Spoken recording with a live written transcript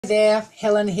There,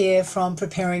 Helen here from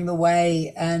Preparing the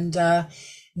Way, and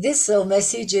this little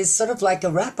message is sort of like a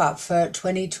wrap up for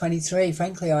 2023.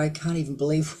 Frankly, I can't even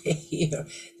believe we're here.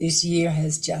 This year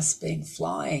has just been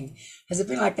flying. Has it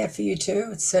been like that for you too?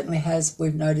 It certainly has.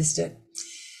 We've noticed it.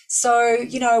 So,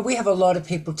 we have a lot of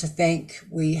people to thank.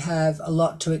 We have a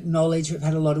lot to acknowledge. We've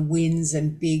had a lot of wins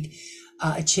and big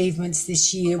achievements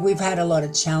this year. We've had a lot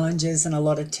of challenges and a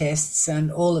lot of tests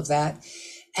and all of that.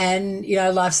 And,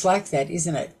 life's like that,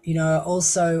 isn't it?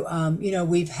 Also,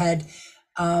 we've had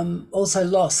also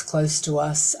loss close to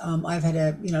us. I've had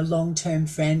a, long-term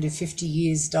friend of 50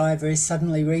 years die very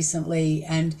suddenly recently,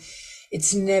 and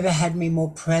it's never had me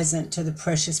more present to the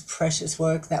precious, precious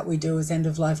work that we do as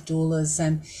end-of-life doulas.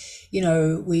 And,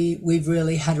 we've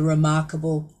really had a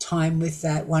remarkable time with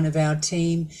that. One of our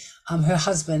team, her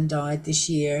husband died this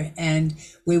year, and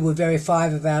we were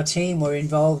five of our team were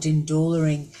involved in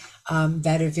doulaing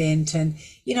that event. And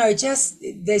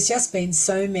there's just been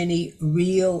so many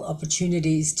real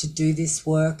opportunities to do this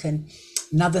work. And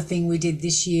another thing we did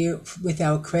this year with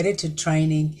our accredited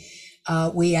training,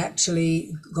 we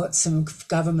actually got some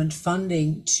government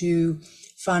funding to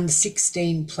fund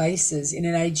 16 places in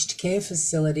an aged care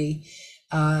facility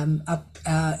up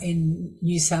in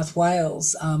New South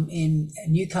Wales, in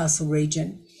Newcastle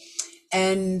region.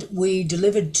 And we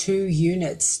delivered 2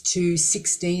 units to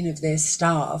 16 of their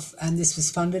staff, and this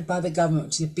was funded by the government,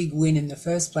 which is a big win in the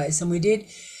first place. And we did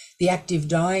the active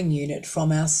dying unit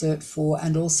from our Cert 4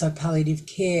 and also palliative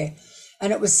care.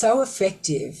 And it was so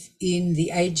effective in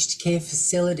the aged care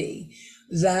facility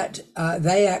that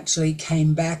they actually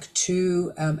came back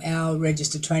to our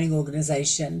registered training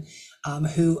organisation,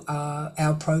 who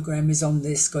our program is on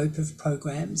their scope of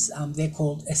programs. They're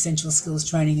called Essential Skills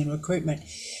Training and Recruitment.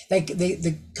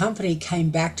 The company came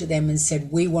back to them and said,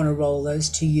 we want to roll those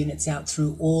 2 units out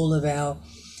through all of our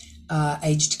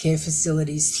aged care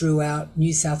facilities throughout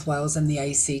New South Wales and the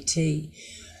ACT.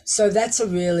 So that's a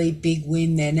really big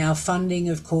win there. Now, funding,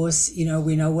 of course,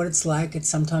 we know what it's like.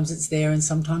 Sometimes it's there and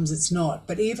sometimes it's not.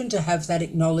 But even to have that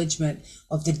acknowledgement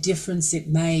of the difference it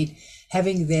made,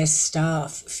 having their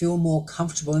staff feel more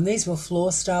comfortable. And these were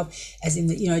floor staff, as in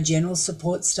the, general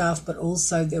support staff, but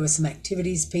also there were some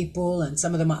activities people and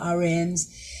some of them are RNs.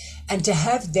 And to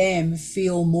have them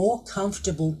feel more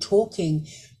comfortable talking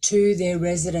to their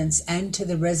residents and to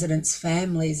the residents'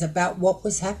 families about what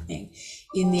was happening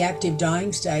in the active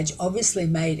dying stage obviously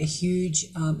made a huge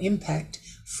impact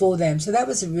for them. So that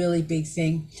was a really big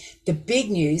thing. The big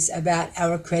news about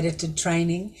our accredited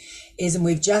training is, and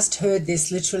we've just heard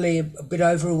this literally a bit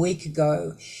over a week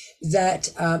ago, that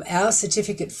our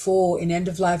Certificate 4 in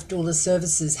End-of-Life Doula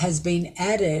Services has been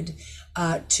added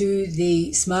to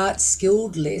the Smart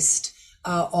Skilled list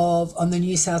on the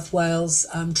New South Wales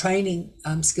training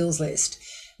skills list.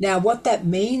 Now, what that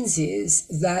means is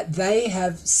that they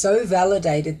have so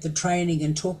validated the training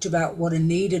and talked about what a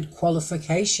needed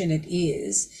qualification it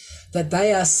is that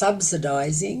they are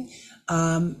subsidising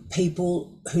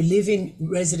people who live in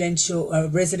residential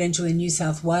in New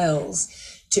South Wales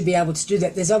to be able to do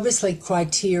that. There's obviously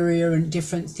criteria and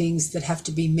different things that have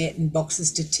to be met and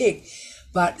boxes to tick.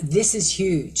 But this is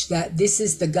huge, that this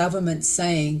is the government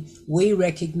saying, we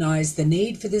recognise the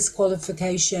need for this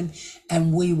qualification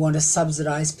and we want to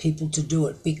subsidise people to do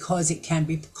it because it can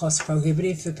be cost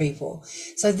prohibitive for people.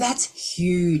 So that's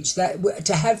huge, that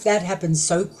to have that happen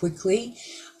so quickly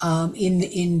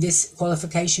in this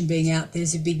qualification being out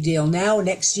there's a big deal. Now,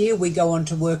 next year, we go on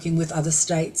to working with other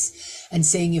states and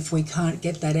seeing if we can't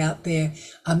get that out there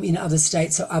in other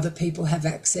states so other people have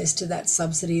access to that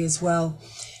subsidy as well.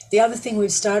 The other thing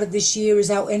we've started this year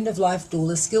is our end-of-life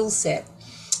doula skill set.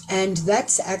 And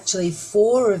that's actually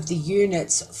 4 of the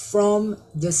units from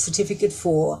the Certificate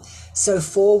 4. So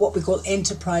 4 what we call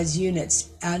enterprise units.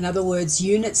 In other words,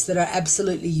 units that are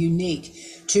absolutely unique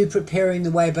to Preparing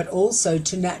the Way, but also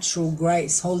to Natural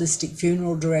Grace, holistic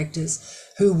funeral directors,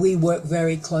 who we work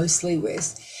very closely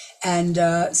with. And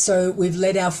so we've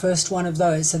led our first one of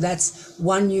those. So that's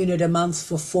 1 unit a month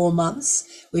for 4 months.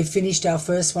 We've finished our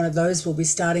first one of those. We'll be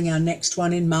starting our next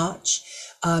one in March.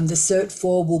 The Cert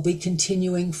 4 will be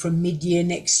continuing from mid-year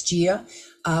next year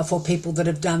for people that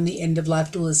have done the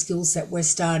end-of-life doula skill set. We're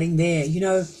starting there.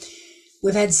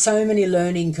 We've had so many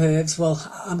learning curves.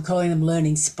 Well, I'm calling them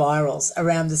learning spirals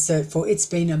around the Cert 4. It's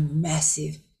been a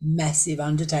massive, massive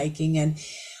undertaking.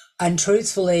 And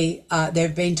truthfully, there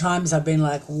have been times I've been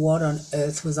like, what on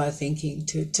earth was I thinking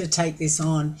to take this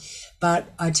on?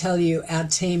 But I tell you, our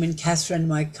team and Catherine,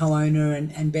 my co-owner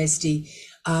and bestie,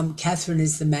 Catherine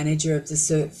is the manager of the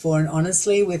Cert 4, and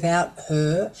honestly, without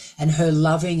her and her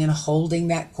loving and holding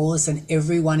that course and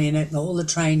everyone in it and all the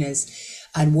trainers,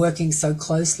 and working so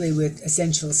closely with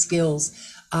Essential Skills,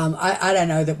 I don't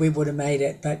know that we would have made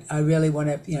it, but I really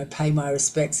want to, pay my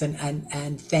respects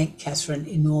and thank Catherine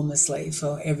enormously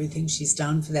for everything she's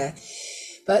done for that.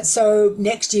 But so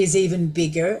next year's even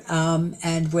bigger,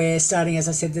 and we're starting, as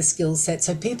I said, the skill set,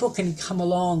 so people can come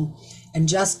along and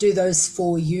just do those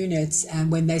 4 units, and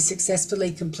when they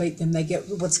successfully complete them, they get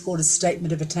what's called a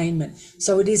statement of attainment.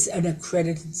 So it is an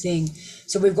accredited thing.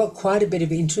 So we've got quite a bit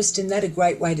of interest in that, a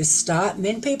great way to start, and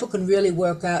then people can really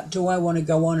work out, do I want to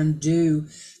go on and do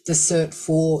the Cert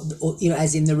 4, or,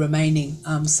 as in the remaining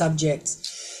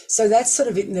subjects. So that's sort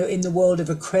of in the world of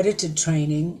accredited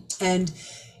training. And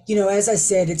as I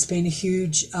said, it's been a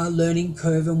huge learning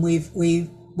curve, and we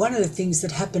one of the things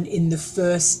that happened in the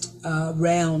first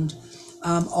round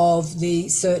of the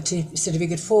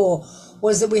Certificate 4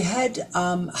 was that we had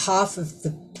half of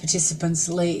the participants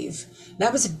leave.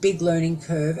 That was a big learning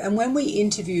curve. And when we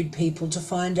interviewed people to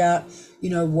find out,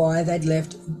 why they'd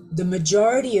left, the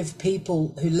majority of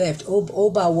people who left,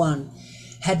 all bar one,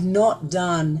 had not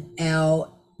done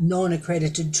our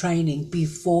non-accredited training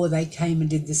before they came and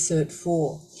did the Cert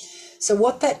 4. So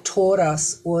what that taught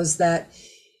us was that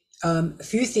a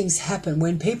few things happen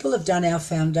when people have done our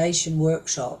foundation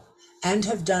workshop and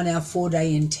have done our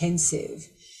 4-day intensive.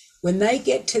 When they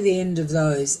get to the end of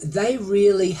those, they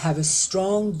really have a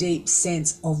strong, deep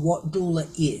sense of what doula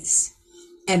is.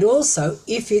 And also,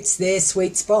 if it's their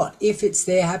sweet spot, if it's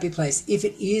their happy place, if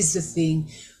it is the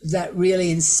thing that really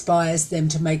inspires them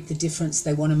to make the difference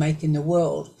they want to make in the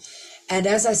world. And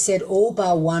as I said, all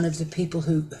bar one of the people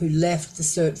who left the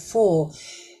Cert 4,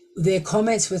 their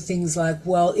comments were things like,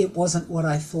 well, it wasn't what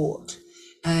I thought,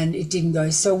 and it didn't go.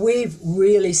 So we've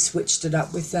really switched it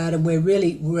up with that, and we're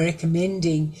really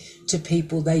recommending to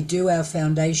people they do our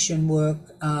foundation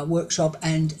workshop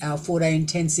and our 4-day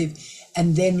intensive,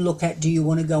 and then look at, do you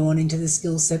want to go on into the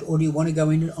skill set, or do you want to go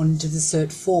on into the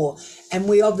Cert 4? And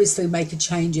we obviously make a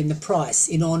change in the price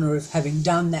in honour of having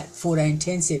done that 4-day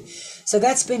intensive. So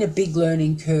that's been a big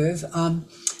learning curve,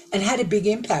 and had a big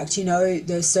impact.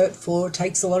 The Cert 4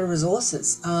 takes a lot of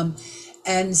resources.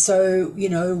 And so,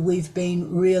 we've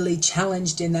been really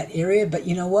challenged in that area, but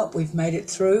you know what? We've made it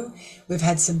through. We've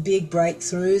had some big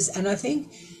breakthroughs. And I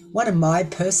think one of my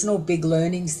personal big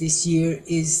learnings this year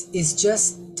is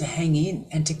just to hang in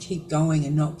and to keep going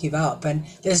and not give up. And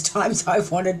there's times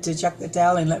I've wanted to chuck the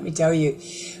towel in, let me tell you,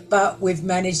 but we've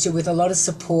managed to, with a lot of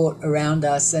support around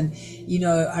us. And,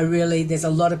 there's a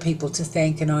lot of people to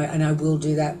thank, and I will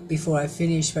do that before I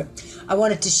finish. But I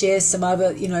wanted to share some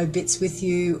other, bits with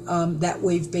you that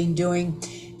we've been doing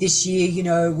this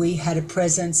year. We had a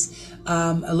presence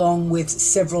along with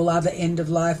several other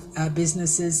end-of-life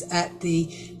businesses at the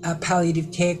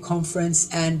Palliative Care Conference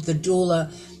and the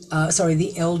Doula,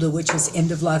 the Elder, which was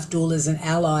End-of-Life Doulas and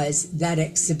Allies. That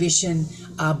exhibition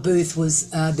booth was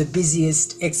the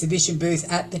busiest exhibition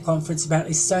booth at the conference.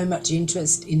 Apparently so much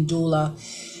interest in doula,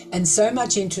 and so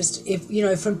much interest,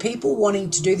 from people wanting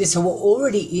to do this who are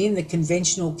already in the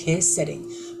conventional care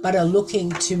setting, but are looking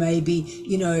to maybe,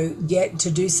 get to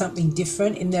do something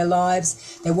different in their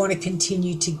lives. They want to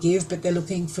continue to give, but they're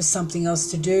looking for something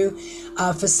else to do.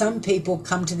 For some people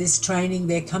come to this training,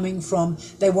 they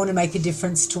want to make a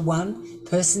difference to one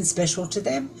person special to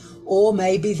them, or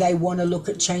maybe they want to look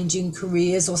at changing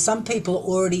careers, or some people are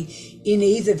already in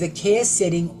either the care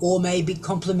setting or maybe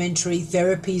complementary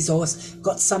therapies, or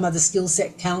got some other skill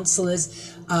set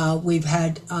counsellors. We've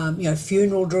had,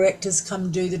 funeral directors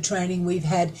come do the training. We've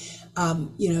had,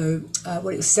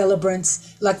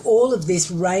 celebrants, like all of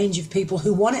this range of people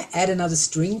who want to add another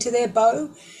string to their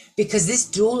bow, because this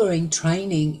doulaing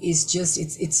training is just,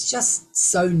 it's just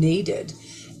so needed.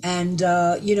 And,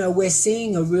 we're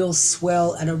seeing a real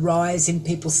swell and a rise in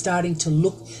people starting to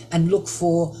look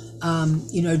for,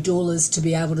 doulas to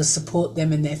be able to support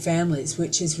them and their families,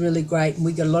 which is really great. And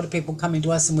we got a lot of people coming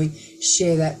to us, and we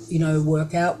share that,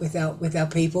 work out with our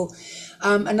people.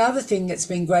 Another thing that's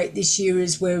been great this year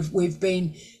is we've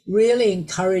been really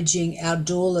encouraging our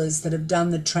doulas that have done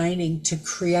the training to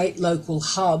create local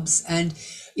hubs. And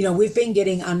we've been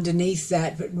getting underneath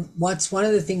that, but what's one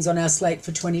of the things on our slate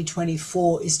for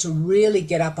 2024 is to really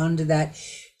get up under that,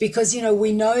 because,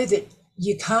 we know that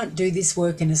you can't do this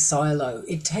work in a silo.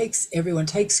 It takes everyone,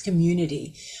 takes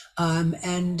community.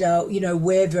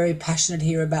 We're very passionate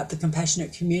here about the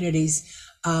compassionate communities,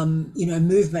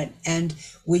 movement. And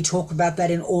we talk about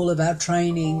that in all of our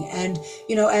training. And,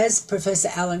 as Professor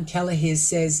Helen Callanan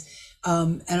says,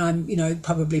 and I'm,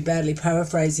 probably badly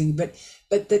paraphrasing, but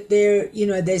that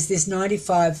there's this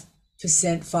 95%,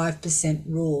 5%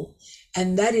 rule.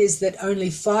 And that is that only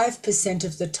 5%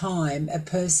 of the time a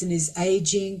person is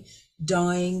aging,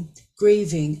 dying,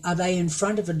 grieving, are they in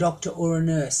front of a doctor or a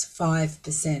nurse?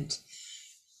 5%.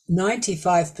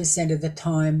 95% of the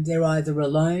time, they're either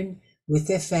alone with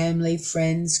their family,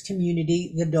 friends,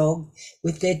 community, the dog,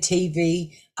 with their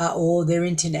TV, or their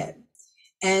internet.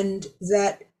 And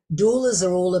that doulas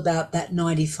are all about that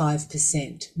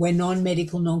 95%. We're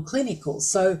non-medical, non-clinical.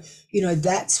 So,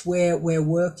 that's where we're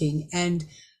working. And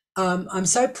I'm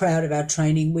so proud of our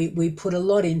training. We put a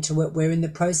lot into it. We're in the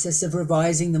process of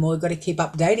revising them all. We've got to keep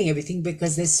updating everything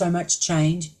because there's so much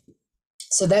change.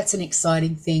 So that's an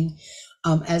exciting thing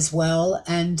as well.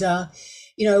 And,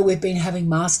 we've been having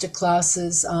master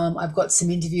classes. I've got some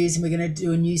interviews, and we're going to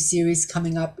do a new series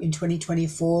coming up in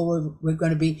 2024. We're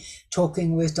going to be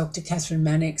talking with Dr. Catherine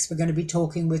Mannix. We're going to be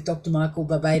talking with Dr. Michael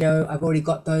Barbado. I've already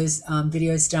got those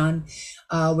videos done.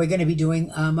 We're going to be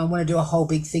doing, I want to do a whole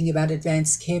big thing about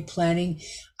advanced care planning.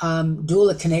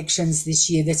 Doula Connections this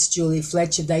year, that's Julie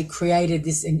Fletcher. They created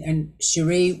this, and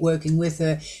Cherie, working with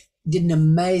her, did an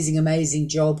amazing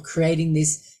job creating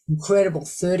this incredible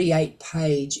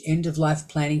 38-page end-of-life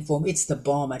planning form. It's the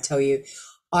bomb, I tell you.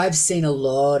 I've seen a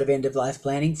lot of end-of-life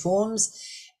planning forms,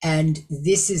 and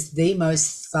this is the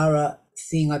most thorough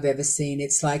thing I've ever seen.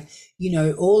 It's like,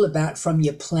 all about from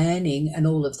your planning and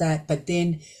all of that, but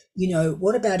then,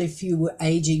 what about if you were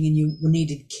aging and you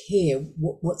needed care?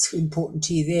 What's important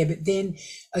to you there? But then,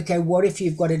 okay, what if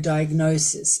you've got a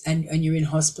diagnosis and you're in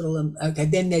hospital? And okay,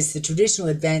 then there's the traditional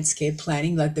advanced care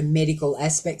planning, like the medical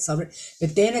aspects of it.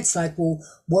 But then it's like, well,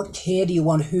 what care do you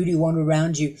want? Who do you want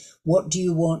around you? What do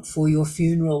you want for your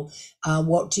funeral?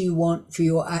 What do you want for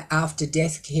your after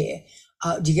death care?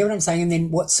 Do you get what I'm saying? And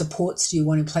then what supports do you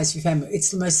want in place for your family?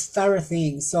 It's the most thorough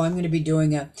thing. So I'm going to be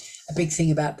doing a big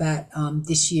thing about that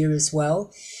this year as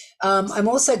well. I'm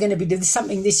also going to be doing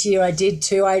something this year I did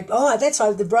too. That's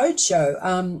right, the road show.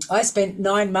 I spent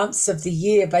 9 months of the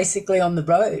year basically on the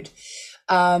road.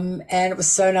 And it was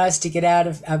so nice to get out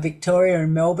of Victoria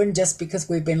and Melbourne, just because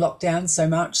we've been locked down so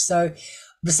much. So it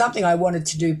was something I wanted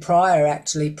to do prior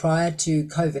to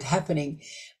COVID happening.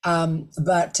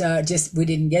 But just we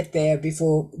didn't get there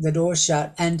before the door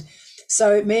shut. And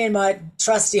so me and my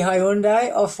trusty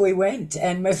Hyundai, off we went,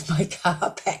 and moved my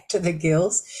car packed to the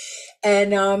gills.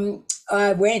 And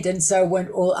I went, and so went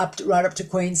all right up to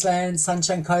Queensland,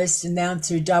 Sunshine Coast, and down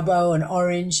through Dubbo and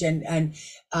Orange and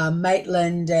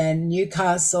Maitland and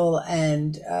Newcastle,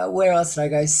 and where else did I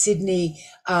go? Sydney,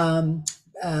 the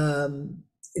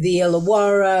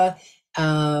Illawarra,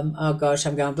 oh gosh,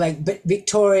 I'm going blank, but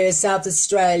Victoria, South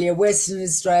Australia, Western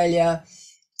Australia,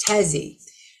 Tassie.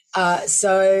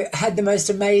 So had the most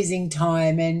amazing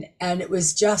time, and it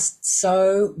was just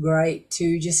so great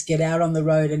to just get out on the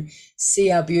road and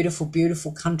see our beautiful,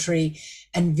 beautiful country,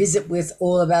 and visit with a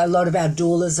lot of our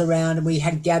doulas around. And we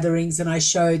had gatherings, and I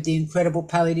showed the incredible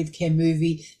palliative care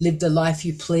movie, Live the Life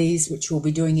You Please, which we'll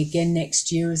be doing again next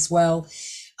year as well,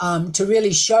 to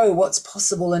really show what's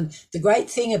possible. And the great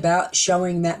thing about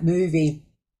showing that movie,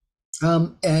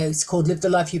 it's called Live the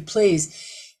Life You Please,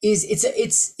 is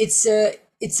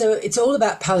it's all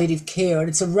about palliative care, and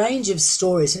it's a range of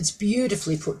stories. It's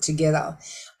beautifully put together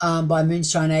by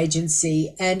Moonshine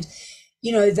Agency. And,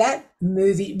 that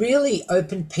movie really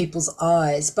opened people's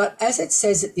eyes. But as it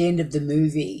says at the end of the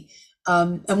movie,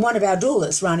 and one of our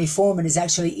doulas, Rani Foreman, is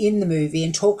actually in the movie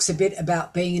and talks a bit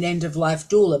about being an end-of-life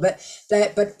doula. But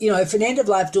if an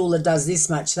end-of-life doula does this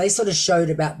much, they sort of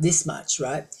showed about this much,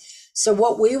 right? So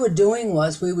what we were doing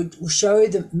was we would show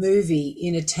the movie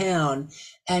in a town,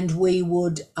 and we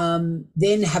would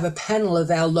then have a panel of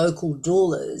our local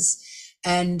doulas,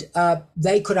 and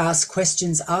they could ask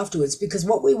questions afterwards, because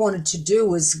what we wanted to do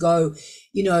was go,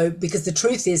 because the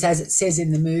truth is, as it says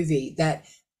in the movie, that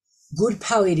good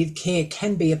palliative care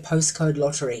can be a postcode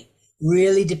lottery.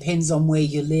 Really depends on where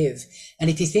you live. And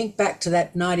if you think back to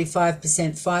that 95%,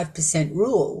 5%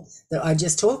 rule that I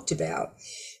just talked about,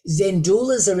 then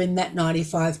doulas are in that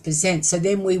 95%. So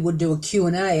then we would do a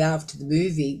Q&A after the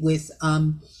movie with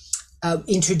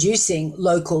introducing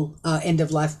local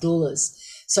end-of-life doulas.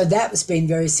 So that has been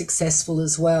very successful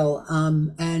as well,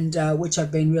 and which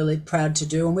I've been really proud to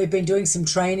do. And we've been doing some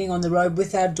training on the road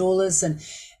with our doulas,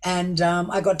 and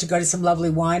I got to go to some lovely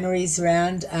wineries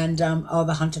around, and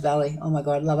the Hunter Valley, oh my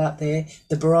God, love it up there.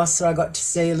 The Barossa I got to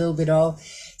see a little bit of.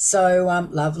 So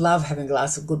love having a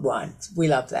glass of good wine. We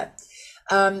love that.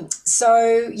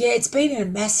 So yeah, it's been a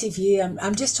massive year.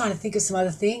 I'm just trying to think of some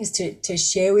other things to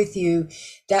share with you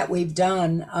that we've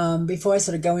done before I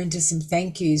sort of go into some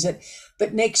thank yous.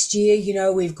 But next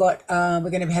year, we've got we're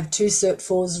going to have 2 Cert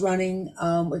 4s running.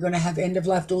 We're going to have end of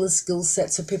life doula skill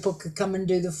sets, so people could come and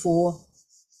do the 4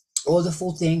 or the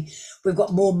full thing. We've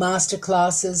got more master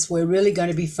classes. We're really going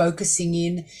to be focusing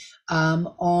in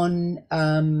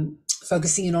on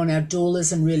focusing in on our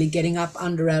doulas and really getting up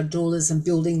under our doulas and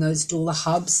building those doula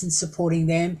hubs and supporting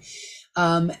them.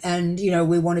 And, you know,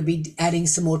 we want to be adding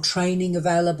some more training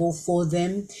available for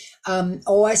them.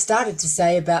 I started to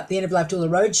say about the End of Life Doula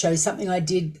Roadshow, something I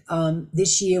did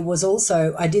this year was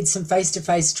also, I did some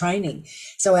face-to-face training.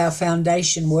 So our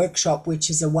foundation workshop, which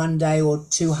is a 1 day or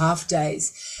 2 half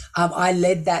days, I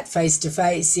led that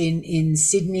face-to-face in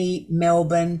Sydney,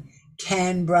 Melbourne,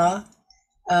 Canberra,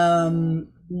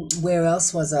 where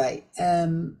else was I?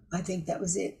 I think that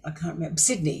was it. I can't remember.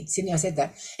 Sydney, I said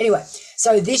that. Anyway,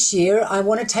 so this year I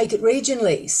want to take it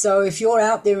regionally. So if you're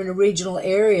out there in a regional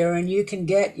area and you can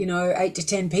get, you know, 8 to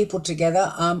 10 people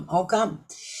together, I'll come.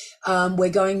 We're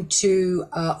going to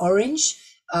Orange.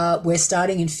 We're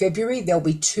starting in February. There'll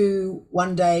be 2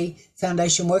 one-day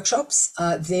foundation workshops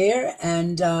there,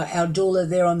 and our doula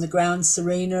there on the ground,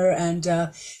 Serena, and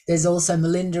there's also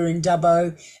Melinda in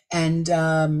Dubbo and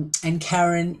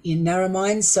Karen in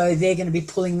Narromine. So they're going to be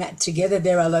pulling that together.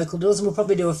 They're our local doulas, and we'll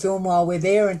probably do a film while we're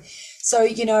there. And so,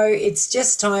 you know, it's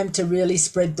just time to really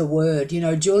spread the word. You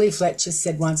know, Julie Fletcher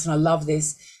said once, and I love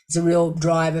this, it's a real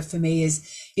driver for me, is,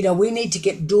 you know, we need to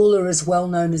get doula as well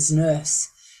known as nurse,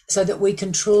 so that we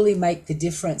can truly make the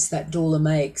difference that doula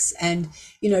makes. And,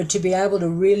 you know, to be able to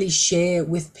really share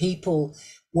with people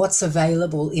what's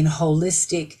available in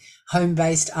holistic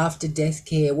home-based after-death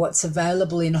care, what's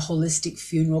available in holistic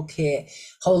funeral care,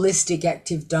 holistic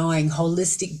active dying,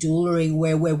 holistic doulaing,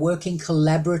 where we're working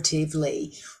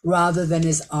collaboratively rather than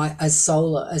as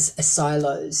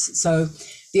silos. So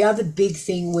the other big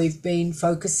thing we've been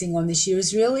focusing on this year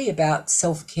is really about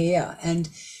self-care. And,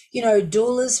 you know,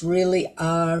 doulas really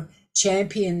are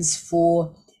champions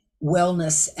for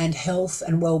wellness and health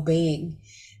and well-being,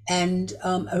 and,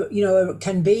 you know,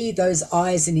 can be those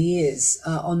eyes and ears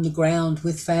on the ground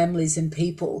with families and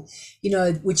people, you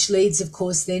know, which leads, of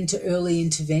course, then to early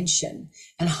intervention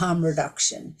and harm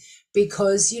reduction.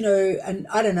 Because, you know, and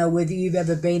I don't know whether you've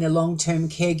ever been a long-term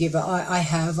caregiver. I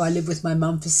have. I lived with my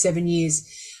mum for 7 years.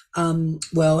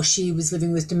 Well, she was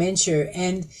living with dementia,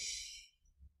 and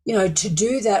you know, to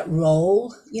do that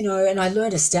role, you know, and I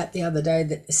learned a stat the other day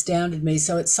that astounded me.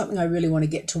 So it's something I really want to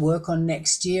get to work on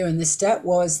next year. And the stat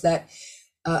was that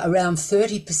around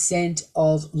 30%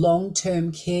 of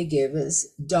long-term caregivers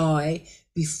die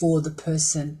before the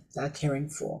person they're caring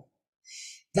for.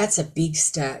 That's a big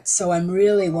stat. So I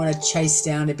really want to chase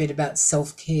down a bit about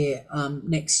self-care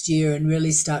next year and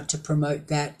really start to promote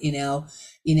that in our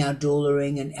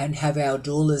doulaing, and have our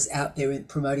doulas out there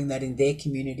promoting that in their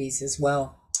communities as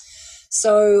well.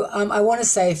 So I want to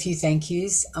say a few thank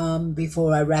yous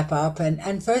before I wrap up.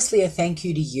 And firstly, a thank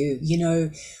you to you. You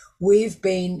know, we've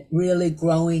been really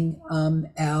growing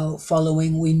our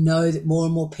following. We know that more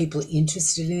and more people are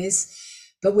interested in this.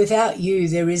 But without you,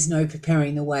 there is no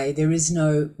preparing the way. There is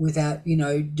no without, you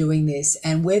know, doing this.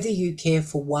 And whether you care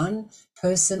for one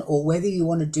person or whether you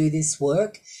want to do this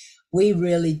work, we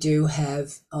really do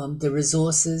have the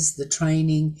resources, the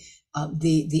training,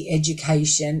 the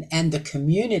education, and the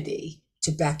community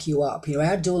to back you up. You know,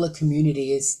 our doula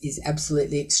community is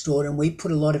absolutely extraordinary. We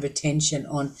put a lot of attention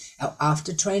on our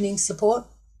after training support.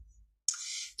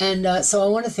 And so I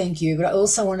want to thank you, but I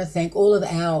also want to thank all of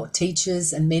our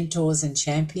teachers and mentors and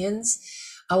champions.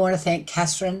 I want to thank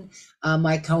Catherine,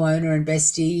 my co-owner and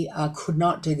bestie. I could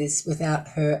not do this without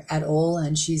her at all.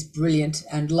 And she's brilliant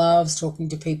and loves talking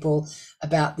to people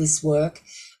about this work.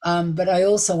 But I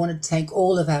also wanted to thank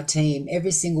all of our team,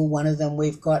 every single one of them.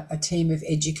 We've got a team of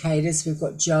educators. We've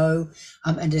got Joe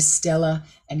and Estella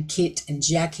and Kit and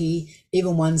Jackie,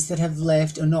 even ones that have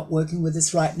left or not working with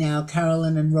us right now,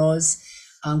 Carolyn and Roz.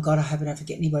 God, I hope I don't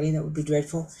forget anybody. That would be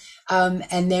dreadful.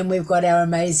 And then we've got our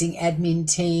amazing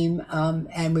admin team,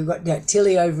 and we've got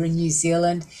Tilly over in New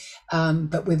Zealand.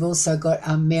 But we've also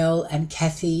got Mel and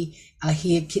Kathy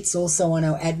here. Kit's also on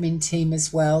our admin team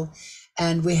as well.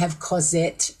 And we have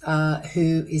Cosette,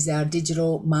 who is our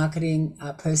digital marketing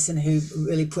person who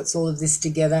really puts all of this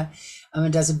together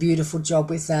and does a beautiful job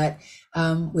with that.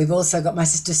 We've also got my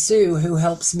sister Sue, who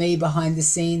helps me behind the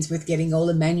scenes with getting all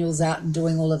the manuals out and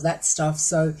doing all of that stuff.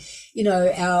 So, you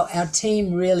know, our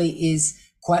team really is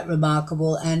quite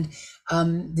remarkable. And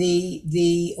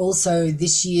also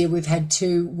this year we've had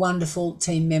 2 wonderful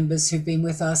team members who've been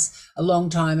with us a long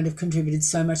time and have contributed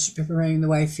so much to preparing the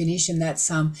way finish, and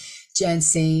that's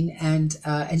Jansine and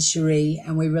Cherie,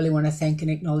 and we really want to thank and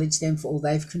acknowledge them for all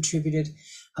they've contributed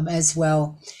as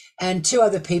well. And 2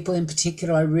 other people in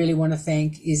particular I really want to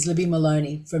thank is Libby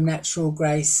Maloney from Natural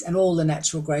Grace and all the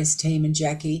Natural Grace team, and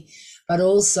Jackie, but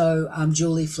also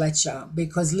Julie Fletcher,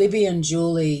 because Libby and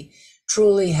Julie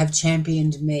truly have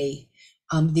championed me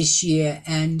this year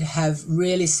and have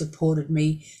really supported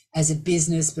me as a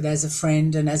business, but as a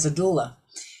friend and as a doula.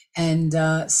 And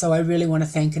so I really want to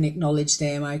thank and acknowledge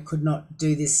them. I could not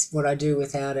do this, what I do,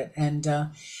 without it. And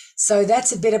so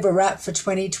that's a bit of a wrap for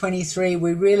 2023.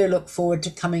 We really look forward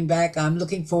to coming back. I'm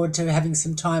looking forward to having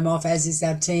some time off, as is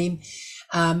our team.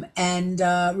 And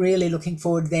really looking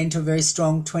forward then to a very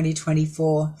strong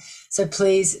 2024. So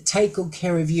please take good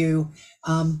care of you.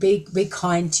 Be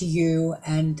kind to you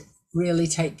and really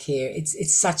take care.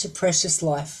 It's such a precious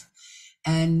life.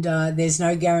 And there's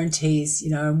no guarantees,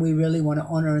 and we really want to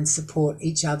honor and support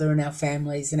each other and our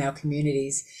families and our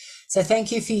communities. So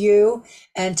thank you for you,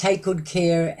 and take good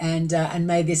care, and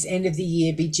may this end of the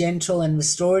year be gentle and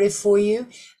restorative for you,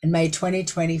 and may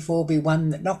 2024 be one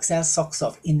that knocks our socks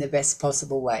off in the best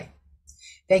possible way.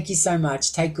 Thank you so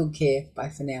much. Take good care. Bye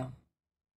for now.